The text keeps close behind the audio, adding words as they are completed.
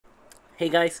Hey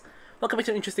guys, welcome back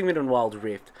to an interesting video on Wild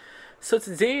Rift. So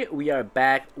today we are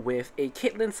back with a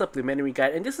Caitlyn supplementary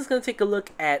guide, and this is going to take a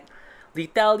look at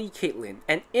Lethality Caitlyn,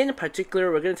 and in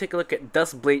particular we're going to take a look at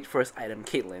DUSKBLADE first item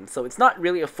Caitlyn. So it's not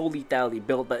really a full Lethality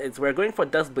build, but we're going for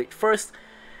DUSKBLADE first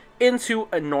into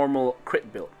a normal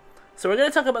crit build. So we're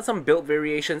going to talk about some build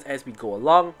variations as we go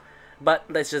along, but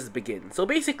let's just begin. So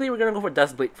basically we're going to go for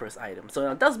DUSKBLADE first item. So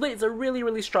now DUSKBLADE is a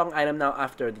really strong item now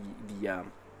after the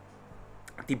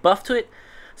buff to it.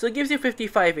 So it gives you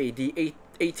 55 AD,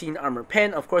 18 armor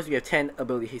pen, of course you have 10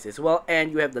 ability haste as well, and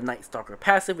you have the Night Stalker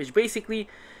passive, which basically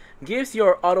gives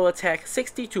your auto attack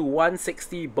 60 to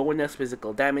 160 bonus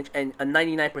physical damage and a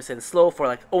 99% slow for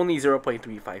like only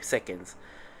 0.35 seconds.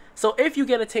 So if you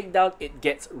get a takedown, it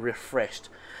gets refreshed.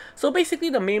 So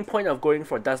basically the main point of going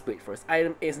for DUSKBLADE first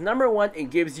item is, number one, it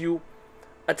gives you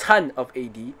a ton of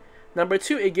AD. Number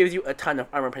two, it gives you a ton of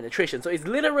armor penetration. So it's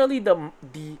literally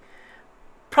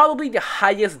probably the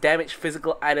highest damage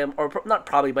physical item, or not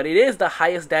probably, but it is the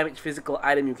highest damage physical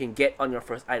item you can get on your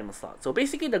first item slot. So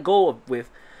basically the goal with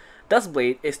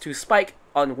DUSKBLADE is to spike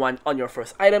on your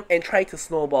first item and try to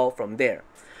snowball from there.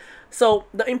 So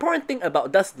the important thing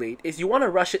about DUSKBLADE is you want to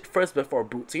rush it first before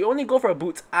boots. So you only go for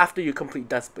boots after you complete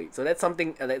DUSKBLADE. So that's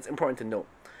something that's important to note.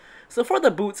 So for the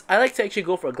boots, I like to actually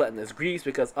go for Gluttonous Greaves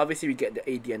because obviously we get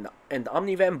the AD and the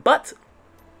Omnivam, but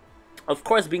of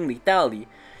course, being Lethality,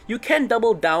 you can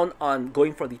double down on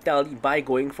going for Lethality by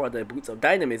going for the Boots of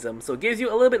Dynamism. So it gives you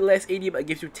a little bit less AD, but it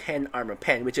gives you 10 armor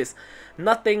pen, which is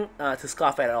nothing to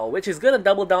scoff at all, which is going to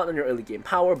double down on your early game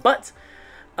power. But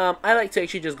I like to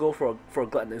actually just go for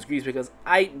Gluttonous Greaves because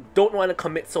I don't want to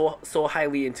commit so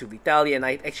highly into Lethality, and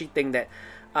I actually think that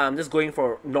just going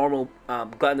for normal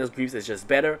Gluttonous Greaves is just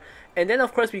better. And then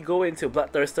of course we go into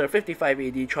Bloodthirster, 55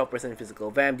 AD, 12% physical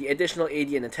vam, the additional AD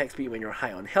and attack speed when you're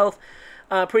high on health.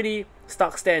 Pretty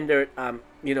stock standard,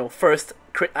 you know, first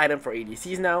crit item for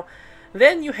ADCs now.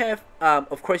 Then you have,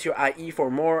 of course, your IE for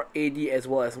more AD as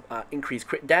well as increased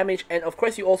crit damage. And of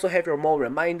course you also have your Maul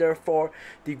Reminder for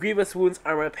the Grievous Wounds,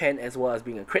 armor pen, as well as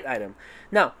being a crit item.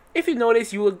 Now, if you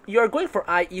notice, you are going for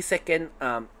IE second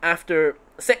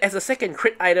as a second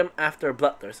crit item after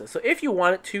Bloodthirster. So if you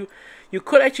wanted to, you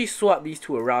could actually swap these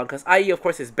two around, because IE of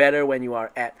course is better when you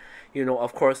are at, you know,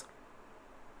 of course,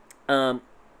 3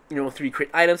 crit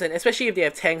items, and especially if they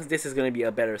have tanks, this is going to be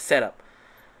a better setup.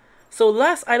 So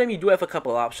last item, you do have a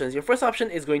couple options. Your first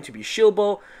option is going to be Shield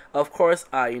Bow. Of course,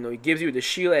 it gives you the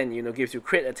shield and gives you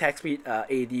crit, attack speed,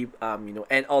 AD,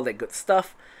 and all that good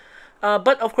stuff.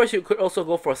 But of course, you could also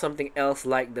go for something else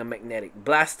like the Magnetic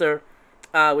Blaster,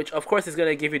 which of course is going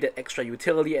to give you that extra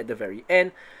utility at the very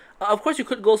end. Of course, you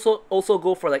could also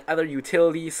go for like other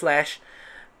utility slash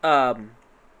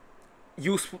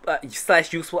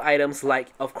useful items,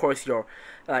 like of course your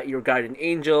Guardian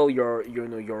Angel,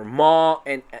 your Maw,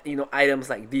 and items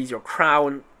like these, your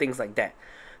Crown, things like that.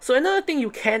 So another thing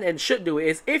you can and should do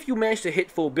is, if you manage to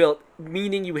hit full build,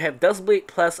 meaning you have DUSKBLADE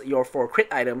plus your 4 crit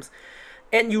items,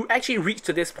 and you actually reach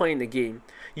to this point in the game,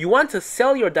 you want to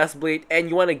sell your DUSKBLADE and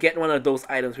you want to get one of those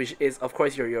items, which is of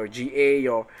course your GA,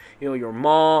 your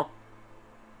Maw,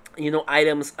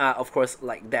 items, of course,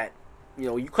 like that.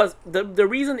 Because the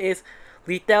reason is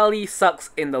Lethality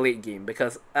sucks in the late game,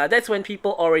 because that's when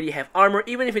people already have armor.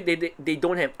 Even if they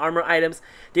don't have armor items,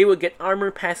 they will get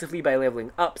armor passively by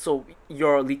leveling up, so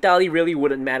your Lethality really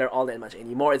wouldn't matter all that much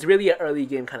anymore. It's really an early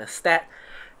game kind of stat,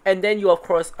 and then you of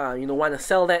course want to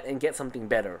sell that and get something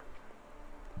better.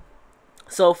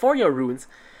 So for your runes,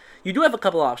 you do have a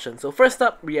couple options. So first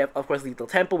up, we have of course Lethal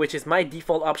Tempo, which is my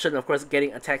default option. Of course,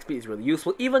 getting attack speed is really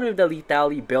useful, even with the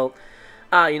Lethality build.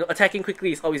 Attacking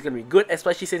quickly is always going to be good,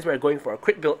 especially since we're going for a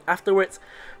crit build afterwards.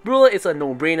 Brawler is a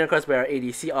no-brainer because we are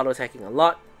ADC auto-attacking a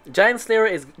lot. Giant Slayer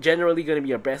is generally going to be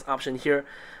your best option here,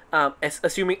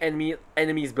 assuming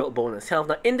enemies build bonus health.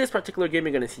 Now, in this particular game,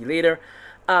 you're going to see later,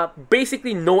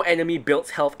 basically no enemy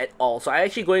builds health at all. So I'm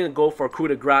actually going to go for coup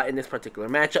de grace in this particular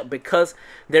matchup because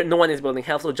no one is building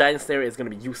health, so Giant Slayer is going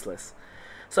to be useless.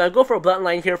 So I go for a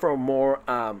Bloodline here for more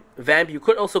Vamp. You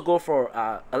could also go for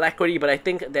Alacrity, but I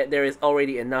think that there is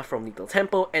already enough from Lethal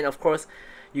Tempo. And of course,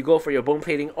 you go for your Bone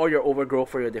Plating or your Overgrowth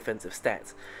for your defensive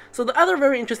stats. So the other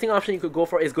very interesting option you could go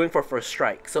for is going for First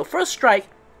Strike. So First Strike,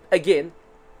 again,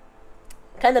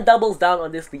 kind of doubles down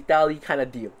on this Lethality kind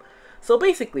of deal. So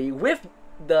basically, with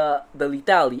the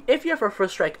Lethality, if you have a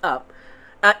First Strike up,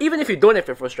 even if you don't have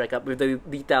your First Strike up with the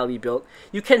Lethality build,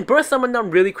 you can burst summon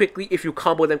them really quickly if you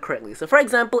combo them correctly. So for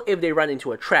example, if they run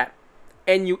into a trap,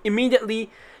 and you immediately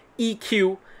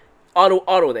EQ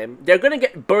auto them, they're gonna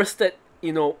get bursted,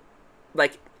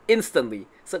 like instantly.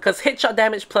 So because hit shot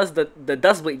damage plus the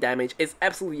DUSKBLADE damage is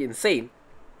absolutely insane.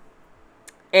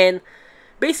 And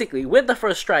basically, with the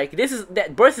first strike,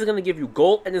 that burst is going to give you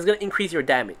gold and it's going to increase your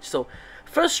damage. So,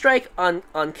 first strike on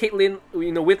Caitlyn,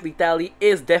 with lethality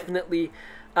is definitely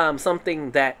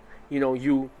something that,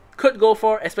 you could go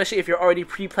for, especially if you're already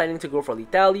pre-planning to go for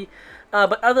lethality.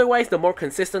 But otherwise, the more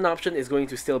consistent option is going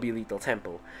to still be Lethal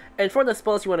Tempo. And for the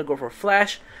spells, you want to go for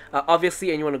Flash, obviously,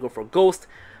 and you want to go for Ghost.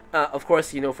 Of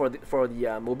course, for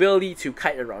the mobility to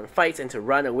kite around fights and to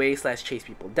run away / chase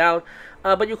people down.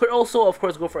 But you could also, of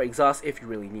course, go for Exhaust if you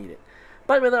really need it.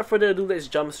 But without further ado, let's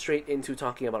jump straight into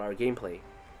talking about our gameplay.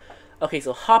 Okay,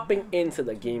 so hopping into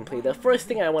the gameplay, the first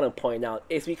thing I want to point out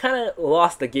is we kind of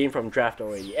lost the game from draft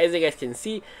already. As you guys can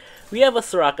see, we have a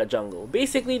Soraka jungle.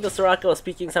 Basically, the Soraka was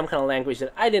speaking some kind of language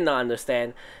that I did not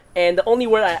understand, and the only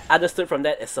word I understood from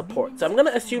that is support. So I'm going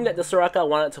to assume that the Soraka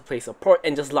wanted to play support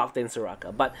and just locked in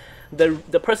Soraka. But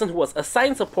the person who was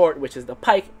assigned support, which is the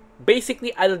Pyke,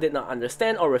 basically either did not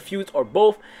understand or refused or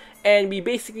both, and we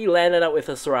basically landed up with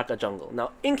a Soraka jungle.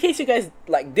 Now, in case you guys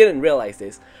didn't realize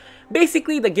this,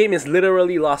 basically the game is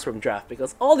literally lost from draft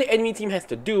because all the enemy team has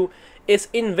to do is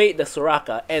invade the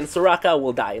Soraka and Soraka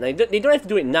will die. Like, they don't have to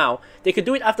do it now. They could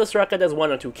do it after Soraka does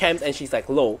 1 or 2 camps and she's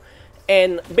low.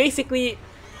 And basically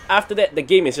after that the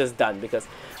game is just done because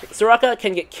Soraka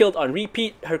can get killed on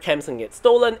repeat, her camps can get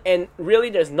stolen, and really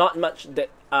there's not much that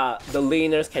the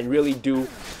laners can really do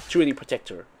to really protect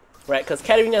her. Right, because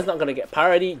Katarina's not going to get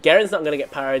priority, Garen's not going to get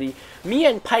priority, me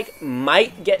and Pyke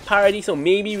might get priority, so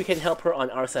maybe we can help her on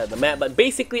our side of the map, but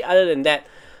basically other than that,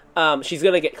 she's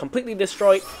going to get completely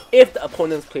destroyed if the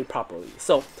opponents play properly.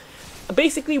 So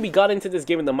basically we got into this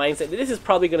game in the mindset that this is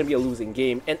probably going to be a losing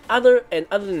game, and other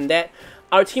than that,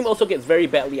 our team also gets very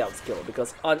badly outskilled,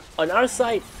 because on our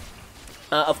side,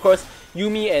 of course,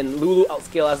 Yuumi and Lulu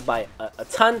outscale us by a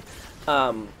ton.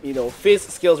 Fizz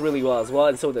scales really well as well,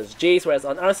 and so does Jace, whereas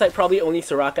on our side, probably only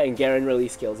Soraka and Garen really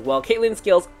scales well. Caitlyn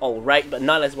scales alright, but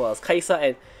not as well as Kai'Sa,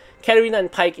 and Katarina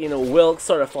and Pyke, will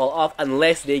sort of fall off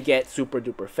unless they get super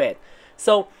duper fed.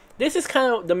 So, this is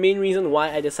kind of the main reason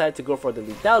why I decided to go for the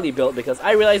lethality build, because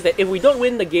I realized that if we don't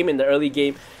win the game in the early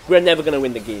game, we're never going to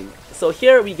win the game. So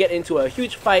here we get into a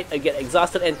huge fight, I get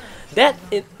exhausted, and that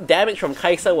damage from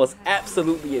Kai'Sa was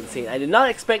absolutely insane. I did not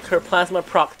expect her plasma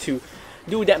proc to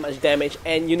do that much damage,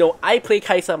 and I play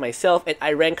Kai'Sa myself and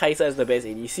I rank Kai'Sa as the best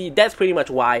ADC. That's pretty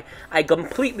much why I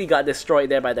completely got destroyed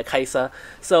there by the Kai'Sa.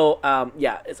 So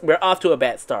yeah, we're off to a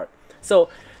bad start. So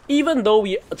even though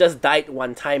we just died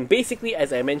one time, basically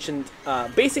as I mentioned,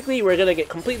 basically we're gonna get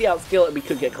completely outskilled and we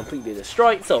could get completely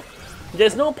destroyed. So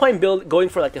there's no point going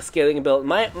for a scaling build.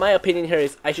 My opinion here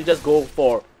is I should just go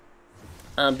for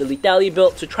the lethality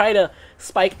build to try to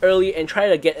spike early and try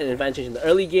to get an advantage in the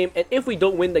early game, and if we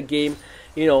don't win the game,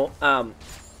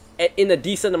 in a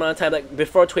decent amount of time, like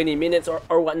before 20 minutes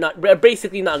or whatnot, we're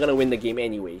basically not going to win the game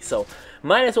anyway. So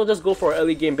might as well just go for an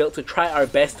early game build to try our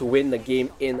best to win the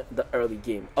game in the early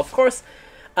game. Of course,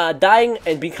 dying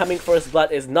and becoming first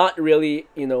blood is not really,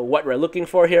 what we're looking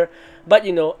for here, but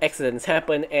accidents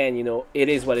happen, and it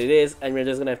is what it is, and we're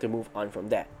just going to have to move on from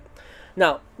that.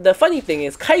 Now, the funny thing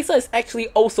is, Kai'Sa is actually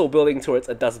also building towards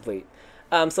a DUSKBLADE.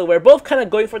 So we're both kind of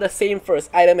going for the same first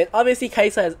item, and obviously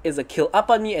Kai'Sa is a kill up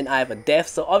on me and I have a death,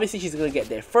 so obviously she's going to get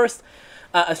there first,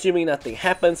 assuming nothing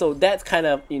happens, so that's kind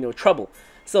of, trouble.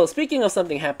 So speaking of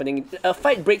something happening, a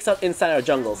fight breaks out inside our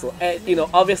jungle, so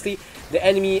obviously the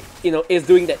enemy, is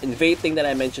doing that invade thing that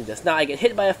I mentioned just now. I get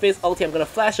hit by a Fizz ulti, I'm going to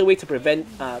flash away to prevent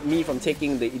me from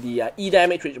taking the E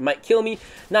damage, which might kill me.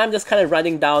 Now I'm just kind of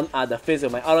running down the Fizz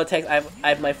with my auto attacks. I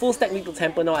have my full stack Lethal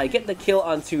Tempo now. I get the kill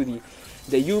onto the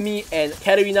Yuumi, and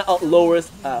Katarina out lowers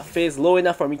Fizz low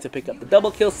enough for me to pick up the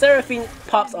double kill. Seraphine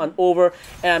pops on over,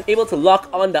 and I'm able to lock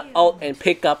on the ult and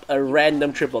pick up a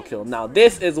random triple kill. Now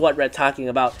this is what we're talking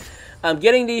about.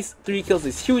 Getting these 3 kills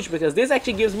is huge because this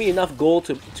actually gives me enough gold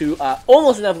to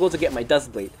almost enough gold to get my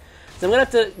DUSKBLADE. So I'm gonna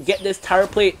have to get this tower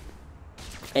plate,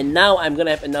 and now I'm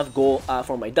gonna have enough gold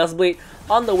for my DUSKBLADE.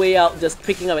 On the way out, just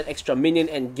picking up an extra minion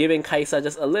and giving Kai'Sa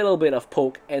just a little bit of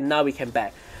poke, and now we can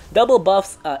back. Double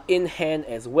buffs in hand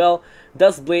as well,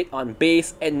 DUSKBLADE on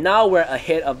base, and now we're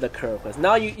ahead of the curve. Because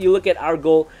now you look at our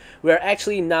goal, we're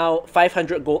actually now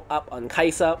 500 gold up on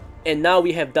Kai'Sa, and now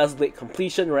we have DUSKBLADE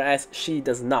completion, whereas she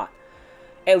does not.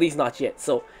 At least not yet.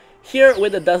 So here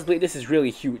with the DUSKBLADE, this is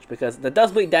really huge because the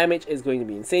DUSKBLADE damage is going to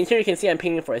be insane. Here you can see I'm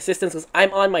pinging for assistance because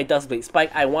I'm on my DUSKBLADE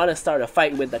spike. I want to start a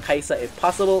fight with the Kai'Sa if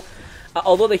possible.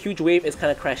 Although the huge wave is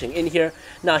kind of crashing in here.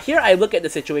 Now here I look at the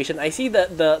situation. I see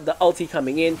the ulti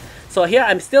coming in. So here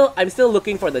I'm still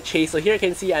looking for the chase. So here you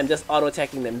can see I'm just auto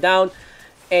attacking them down.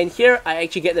 And here I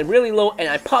actually get them really low and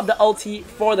I pop the ulti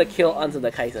for the kill onto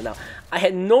the Kai'Sa. Now, I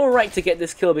had no right to get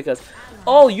this kill because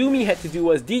all Yuumi had to do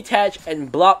was detach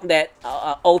and block that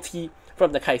ulti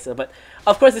from the Kai'Sa. But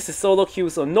of course this is solo queue,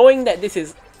 so knowing that this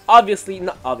is likely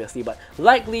not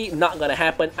gonna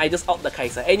happen, I just ult the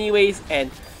Kai'Sa anyways,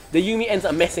 and the Yuumi ends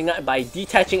up messing up by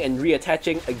detaching and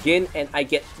reattaching again, and I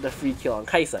get the free kill on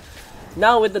Kai'Sa.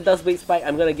 Now with the Duskblade Spike,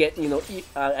 I'm gonna get,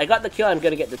 I got the kill, I'm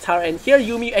gonna get the tower, and here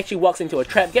Yuumi actually walks into a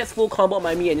trap, gets full combo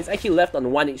by me, and is actually left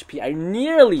on 1 HP. I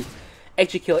nearly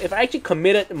actually killed. If I actually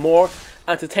committed more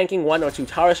to tanking 1 or 2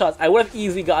 tower shots, I would have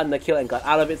easily gotten the kill and got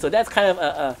out of it, so that's kind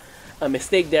of a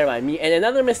mistake there by me. And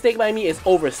another mistake by me is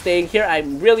overstaying. Here I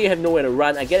really have nowhere to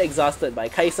run. I get exhausted by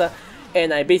Kai'Sa,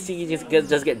 and I basically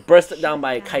just get bursted down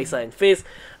by Kai'Sa and Fizz.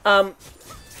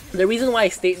 The reason why I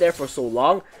stayed there for so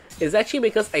long is actually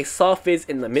because I saw Fizz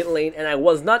in the mid lane, and I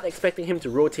was not expecting him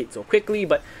to rotate so quickly,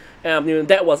 but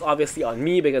that was obviously on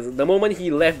me, because the moment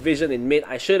he left vision in mid,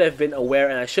 I should have been aware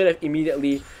and I should have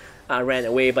immediately ran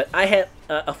away. But I had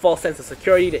a false sense of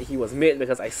security that he was mid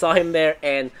because I saw him there,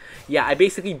 and yeah, I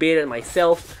basically baited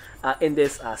myself in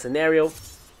this scenario.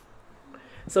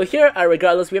 So here,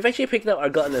 regardless, we have actually picked up our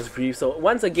Gluttonous Grief. So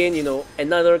once again,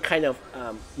 another kind of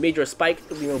major spike.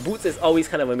 Boots is always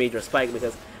kind of a major spike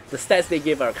because the stats they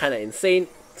give are kind of insane.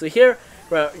 So here,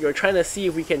 you're trying to see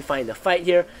if we can find a fight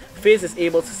here. Fizz is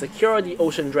able to secure the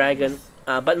Ocean Dragon,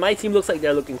 but my team looks like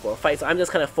they're looking for a fight, so I'm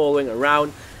just kind of following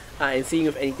around and seeing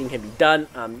if anything can be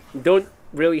done. Don't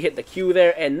really hit the Q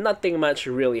there, and nothing much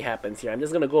really happens here. I'm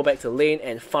just going to go back to lane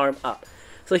and farm up.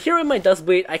 So here with my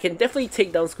Duskblade, I can definitely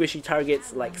take down squishy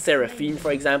targets like Seraphine,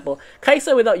 for example.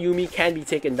 Kai'Sa without Yuumi can be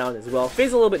taken down as well. Fizz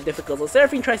is a little bit difficult, so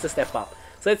Seraphine tries to step up.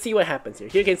 So let's see what happens here.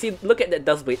 Here you can see, look at that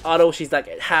Duskblade auto. She's like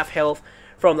at half health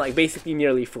from like basically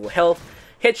nearly full health.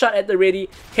 Headshot at the ready,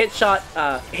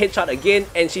 headshot again,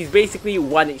 and she's basically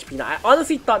 1 HP. Now, I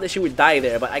honestly thought that she would die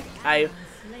there, but I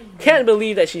can't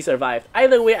believe that she survived.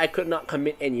 Either way, I could not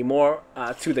commit anymore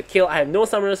to the kill. I have no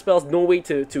summoner spells, no way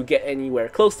to get anywhere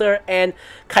closer, and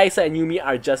Kai'Sa and Yuumi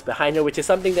are just behind her, which is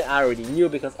something that I already knew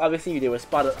because obviously they were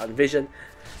spotted on vision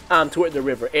toward the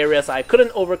river area, so I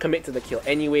couldn't overcommit to the kill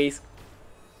anyways.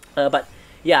 But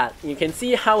yeah, you can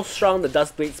see how strong the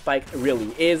Duskblade Spike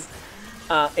really is.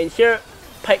 And here,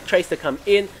 Pyke tries to come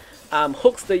in,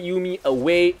 hooks the Yuumi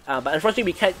away, but unfortunately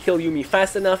we can't kill Yuumi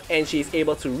fast enough, and she's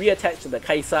able to reattach to the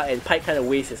Kai'Sa, and Pyke kind of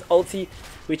wastes his ulti,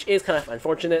 which is kind of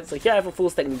unfortunate. So here I have a full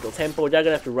stack neutral tempo, they're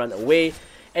gonna have to run away,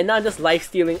 and now I'm just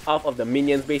life-stealing off of the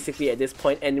minions basically at this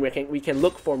point, and we can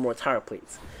look for more tower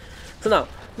plates. So now,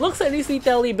 looks like this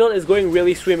Lethality build is going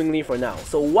really swimmingly for now.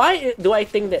 So why do I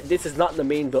think that this is not the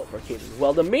main build for Caitlyn?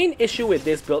 Well, the main issue with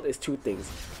this build is 2 things.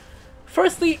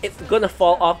 Firstly, it's gonna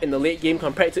fall off in the late game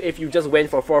compared to if you just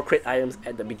went for 4 crit items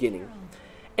at the beginning.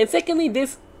 And secondly,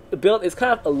 this build is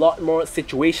kind of a lot more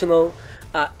situational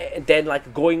than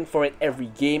like going for it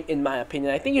every game, in my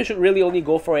opinion. I think you should really only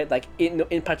go for it like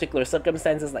in particular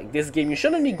circumstances like this game. You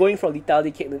shouldn't be going for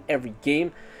Lethality Caitlyn every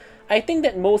game. I think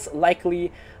that most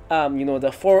likely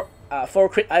the 4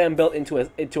 crit item built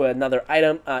into another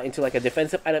item, into like a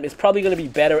defensive item, is probably going to be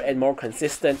better and more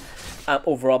consistent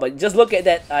overall. But just look at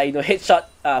that, headshot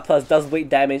plus Duskblade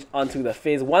damage onto the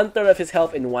Fizz. 1/3 of his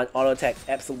health in 1 auto attack,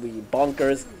 absolutely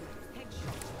bonkers.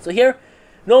 So here,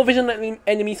 no vision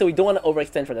enemy, so we don't want to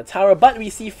overextend for the tower. But we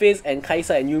see Fizz and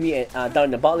Kai'Sa and Yuumi down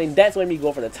in the bot lane. That's when we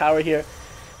go for the tower here.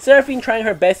 Seraphine trying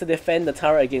her best to defend the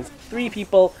tower against 3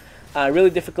 people. Really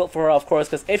difficult for her, of course,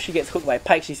 because if she gets hooked by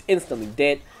Pyke, she's instantly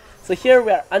dead. So here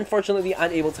we are unfortunately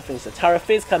unable to finish the tower.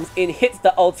 Fizz comes in, hits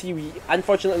the ulti. We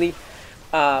unfortunately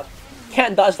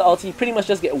can't dodge the ulti, pretty much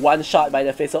just get one shot by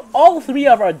the Fizz. So all 3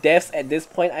 of our deaths at this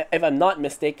point, if I'm not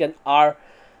mistaken, are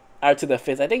to the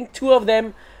Fizz. I think 2 of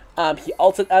them he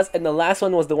ulted us, and the last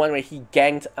one was the one where he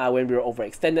ganked when we were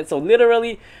overextended. So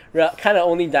literally, we're kind of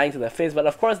only dying to the Fizz, but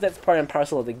of course that's part and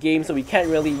parcel of the game, so we can't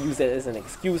really use it as an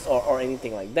excuse or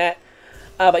anything like that.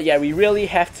 But yeah, we really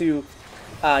have to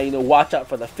watch out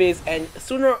for the Fizz, and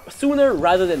sooner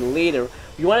rather than later,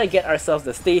 we want to get ourselves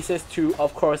the stasis to,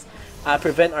 of course,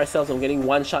 prevent ourselves from getting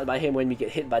one shot by him when we get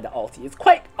hit by the ulti. It's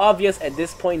quite obvious at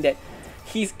this point that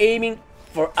he's aiming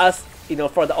for us,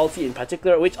 for the ulti in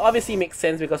particular, which obviously makes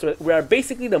sense because we are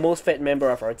basically the most fed member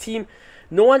of our team.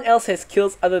 No one else has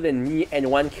kills other than me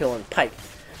and 1 kill on Pyke.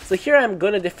 So here I'm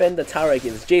going to defend the tower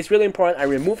against Jace. Really important, I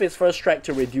remove his first strike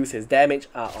to reduce his damage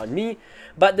on me,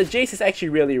 but the Jace is actually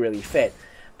really fed.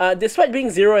 Despite being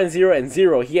 0 and 0 and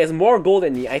 0, he has more gold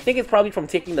than me. I think it's probably from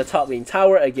taking the top lane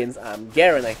tower against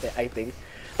Garen, I think.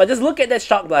 But just look at that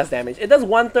shock blast damage. It does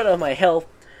 1/3 of my health.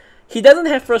 he doesn't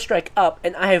have first strike up,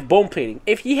 and I have bone plating.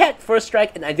 If he had first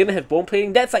strike and I didn't have bone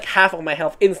plating, that's like half of my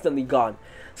health instantly gone.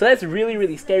 So that's really,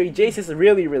 really scary. Jace is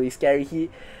really, really scary.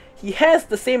 He has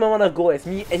the same amount of gold as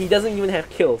me, and he doesn't even have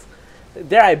kills.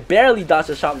 There I barely dodged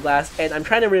a shock blast, and I'm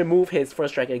trying to remove his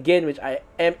first strike again, which I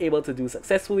am able to do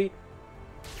successfully.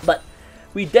 But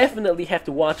we definitely have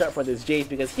to watch out for this Jace,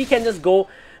 because he can just go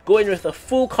in with a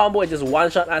full combo and just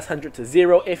one-shot us 100 to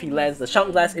 0 if he lands the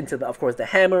shock blast into the, of course, the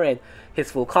hammer and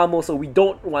his full combo. So we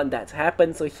don't want that to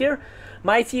happen. So here,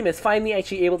 my team is finally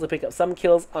actually able to pick up some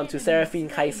kills onto Seraphine,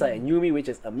 Kai'Sa, and Yuumi, which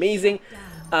is amazing.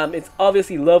 It's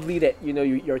obviously lovely that, you know,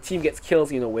 your team gets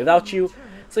kills, you know, without you.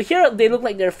 So here they look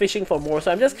like they're fishing for more, so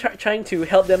I'm just trying to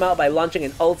help them out by launching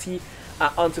an ulti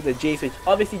onto the Jace, which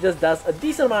obviously just does a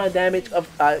decent amount of damage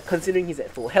considering he's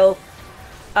at full health.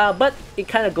 But it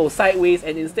kind of goes sideways,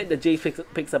 and instead the Jace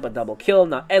picks up a double kill.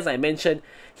 Now, as I mentioned,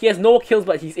 he has no kills,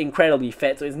 but he's incredibly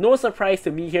fed, so it's no surprise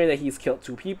to me here that he's killed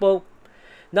 2 people.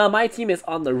 Now my team is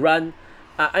on the run.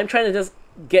 I'm trying to just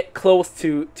get close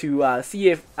to see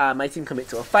if my team commit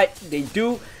to a fight. They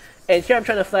do. And here I'm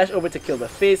trying to flash over to kill the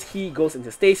Fizz. He goes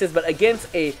into stasis, but against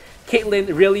a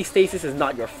Caitlyn, really stasis is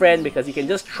not your friend, because you can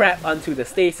just trap onto the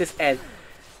stasis, and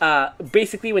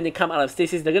basically when they come out of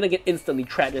stasis, they're going to get instantly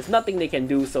trapped. There's nothing they can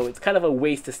do, so it's kind of a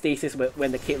waste to stasis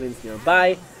when the Caitlyn's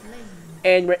nearby.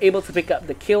 And we're able to pick up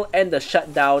the kill and the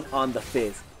shutdown on the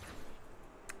Fizz.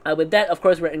 With that, of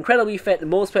course, we're incredibly fed, the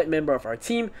most fed member of our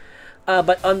team.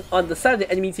 But on the side of the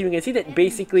enemy team, you can see that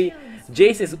basically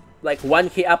Jace is like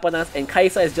 1k up on us, and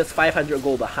Kai'Sa is just 500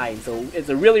 gold behind. So it's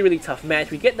a really, really tough match.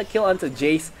 We get the kill onto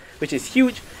Jace, which is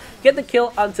huge. Get the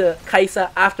kill onto Kai'Sa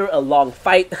after a long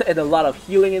fight and a lot of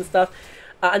healing and stuff.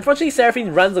 Unfortunately,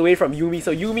 Seraphine runs away from Yuumi,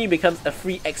 so Yuumi becomes a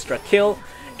free extra kill.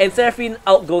 And Seraphine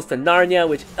out goes to Narnia,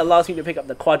 which allows me to pick up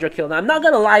the quadra kill. Now, I'm not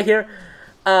gonna lie here.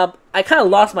 I kind of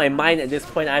lost my mind at this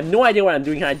point. I have no idea what I'm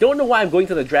doing here. I don't know why I'm going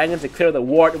to the dragon to clear the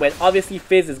ward when obviously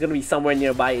Fizz is going to be somewhere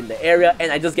nearby in the area,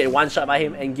 and I just get one shot by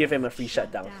him and give him a free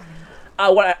shutdown.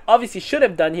 What I obviously should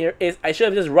have done here is I should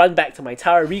have just run back to my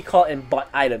tower, recall, and bought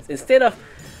items. Instead of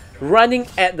running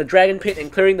at the dragon pit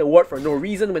and clearing the ward for no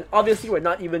reason, when obviously we're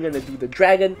not even going to do the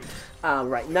dragon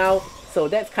right now. So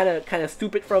that's kind of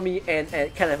stupid from me, and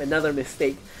kind of another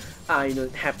mistake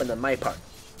happened on my part.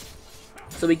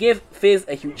 So we give Fizz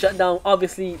a huge shutdown.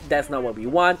 Obviously, that's not what we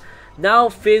want. Now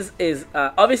Fizz is,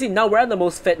 obviously now we're the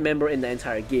most fed member in the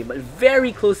entire game, but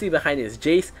very closely behind is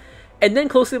Jace. And then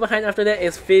closely behind after that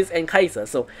is Fizz and Kai'Sa.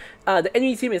 So the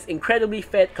enemy team is incredibly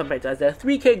fed compared to us. They're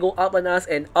 3k gold up on us,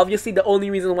 and obviously the only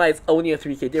reason why it's only a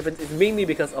 3k difference is mainly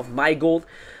because of my gold.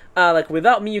 Like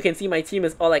without me, you can see my team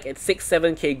is all like at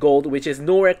 6-7k gold, which is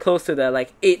nowhere close to the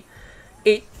like 8k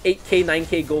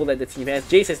 9k gold that the team has.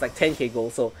 Jace is like 10k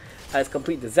gold, so it's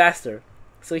complete disaster.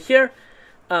 So here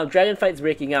dragon fight's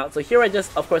breaking out, so here we're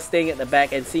just of course staying at the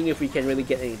back and seeing if we can really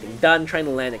get anything done, trying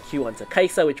to land a Q onto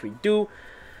Kai'Sa, which we do.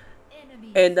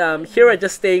 And here we're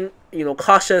just staying,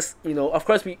 cautious. Of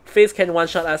course Fizz can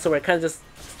one-shot us, so we're kind of just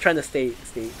trying to stay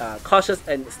cautious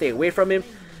and stay away from him.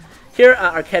 Here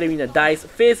our Katarina dies.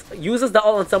 Fizz uses the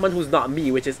ult on someone who's not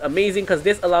me, which is amazing because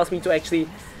this allows me to actually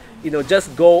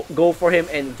just go for him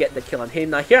and get the kill on him.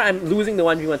 Now here I'm losing the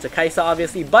 1v1 to Kai'Sa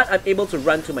obviously, but I'm able to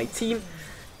run to my team,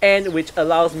 and which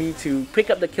allows me to pick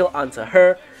up the kill onto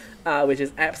her, which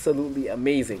is absolutely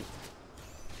amazing.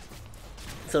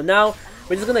 So now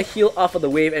we're just going to heal off of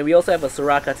the wave, and we also have a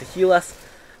Soraka to heal us,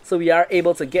 so we are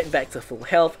able to get back to full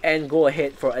health and go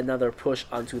ahead for another push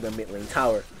onto the mid lane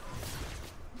tower.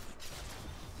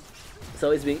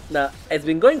 So it's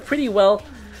been going pretty well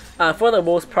for the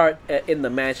most part in the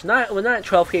match. We're not at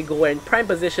 12k gold. We're in prime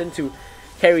position to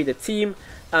carry the team.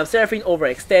 Seraphine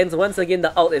overextends. Once again,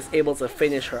 the ult is able to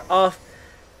finish her off.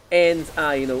 And,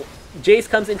 Jace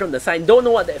comes in from the side. Don't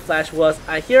know what that flash was.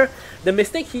 Here, the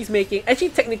mistake he's making... Actually,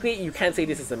 technically, you can't say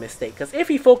this is a mistake. Because if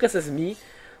he focuses me,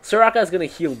 Soraka is going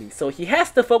to heal me. So he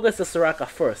has to focus the Soraka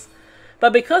first.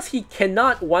 But because he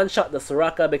cannot one-shot the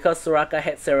Soraka, because Soraka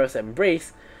had Seraph's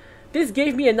Embrace, this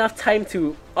gave me enough time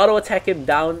to auto-attack him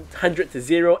down 100 to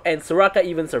 0, and Soraka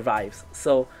even survives.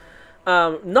 So,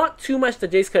 not too much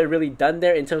that Jace could have really done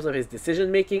there in terms of his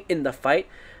decision-making in the fight,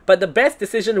 but the best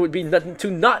decision would be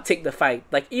to not take the fight.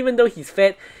 Like, even though he's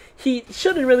fed, he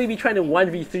shouldn't really be trying to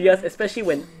 1v3 us, especially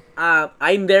when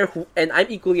I'm there and I'm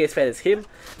equally as fed as him.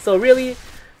 So really,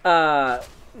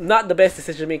 not the best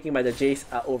decision making by the Jace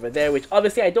over there, which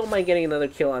obviously I don't mind getting another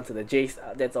kill onto the Jace.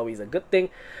 That's always a good thing.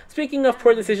 Speaking of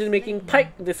poor decision making,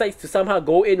 Pyke decides to somehow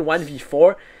go in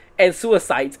 1v4 and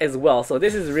suicides as well. So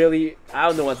this is really, I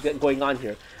don't know what's going on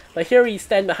here. But here we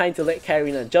stand behind to let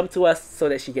Katarina jump to us so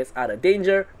that she gets out of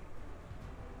danger.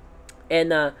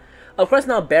 And of Of course,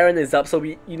 now Baron is up, so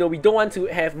we don't want to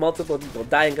have multiple people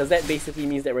dying, because that basically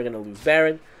means that we're gonna lose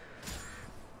Baron.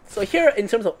 So here, in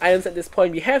terms of items at this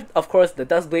point, we have, of course, the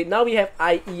Duskblade. Now we have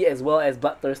IE as well as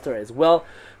Bloodthirster as well.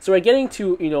 So we're getting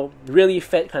to, really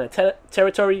fed kind of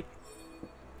territory.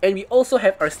 And we also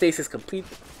have our stasis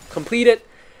completed,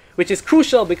 which is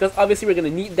crucial because obviously we're going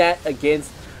to need that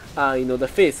against, the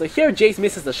Fizz. So here, Jace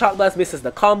misses the Shock Blast, misses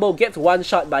the combo, gets one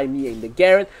shot by me and the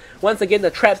Garen. Once again,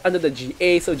 the trap's under the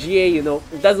GA. So GA,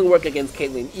 it doesn't work against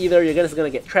Caitlyn either. You're just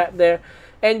going to get trapped there.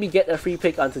 And we get a free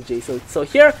pick onto Jay. So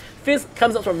here, Fizz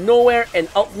comes out from nowhere and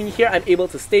ults me here. I'm able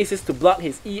to stasis to block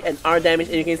his E and R damage.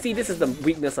 And you can see this is the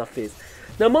weakness of Fizz.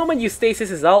 The moment you stasis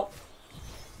his ult,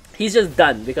 he's just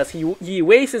done. Because he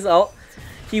wastes his ult,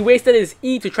 he wasted his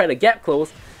E to try to gap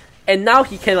close, and now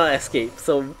he cannot escape.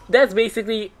 So that's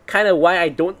basically kind of why I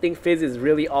don't think Fizz is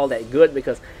really all that good.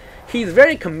 Because he's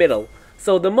very committal.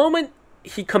 So the moment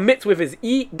he commits with his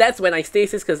E, that's when I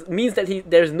stasis, because it means that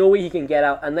there's no way he can get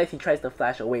out unless he tries to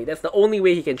flash away. That's the only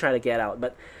way he can try to get out,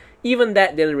 but even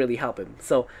that didn't really help him.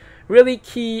 So really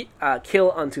key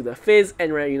kill onto the Fizz,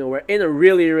 and we're in a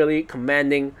really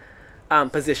commanding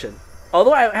position.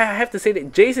 Although I have to say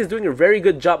that Jace is doing a very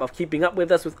good job of keeping up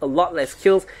with us with a lot less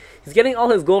kills. He's getting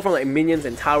all his gold from like minions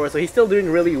and towers, so he's still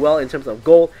doing really well in terms of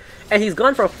gold, and he's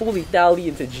gone for full lethality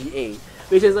into GA,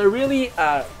 which is a really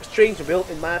strange build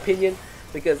in my opinion.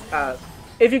 Because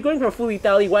if you're going for full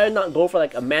lethality, why not go for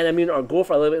like a mana immune or go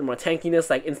for a little bit more tankiness,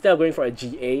 like instead of going for a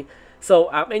GA. So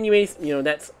anyways,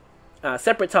 that's a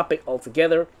separate topic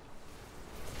altogether.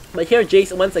 But here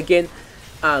Jace once again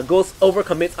goes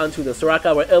overcommits onto the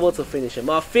Soraka. We're able to finish him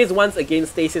off. Fizz once again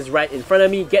stasis right in front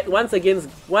of me. Once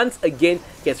again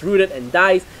gets rooted and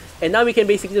dies. And now we can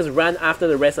basically just run after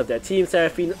the rest of their team.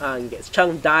 Seraphine gets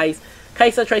chunked, dies.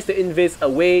 Kai'Sa tries to invis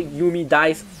away. Yuumi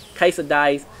dies. Kai'Sa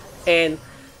dies. And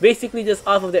basically just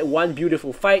off of that one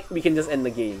beautiful fight, we can just end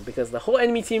the game. Because the whole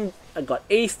enemy team got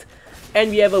aced. And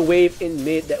we have a wave in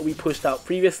mid that we pushed out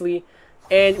previously.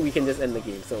 And we can just end the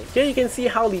game. So here you can see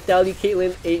how Lethality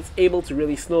Caitlyn is able to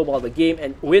really snowball the game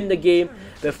and win the game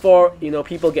before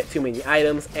people get too many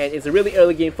items. And it's a really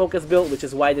early game focus build, which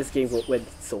is why this game went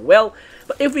so well.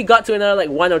 But if we got to another like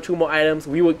 1 or 2 more items,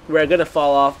 we're gonna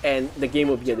fall off and the game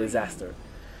would be a disaster.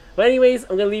 But anyways,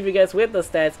 I'm gonna leave you guys with the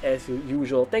stats as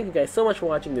usual. Thank you guys so much for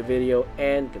watching the video,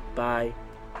 and goodbye.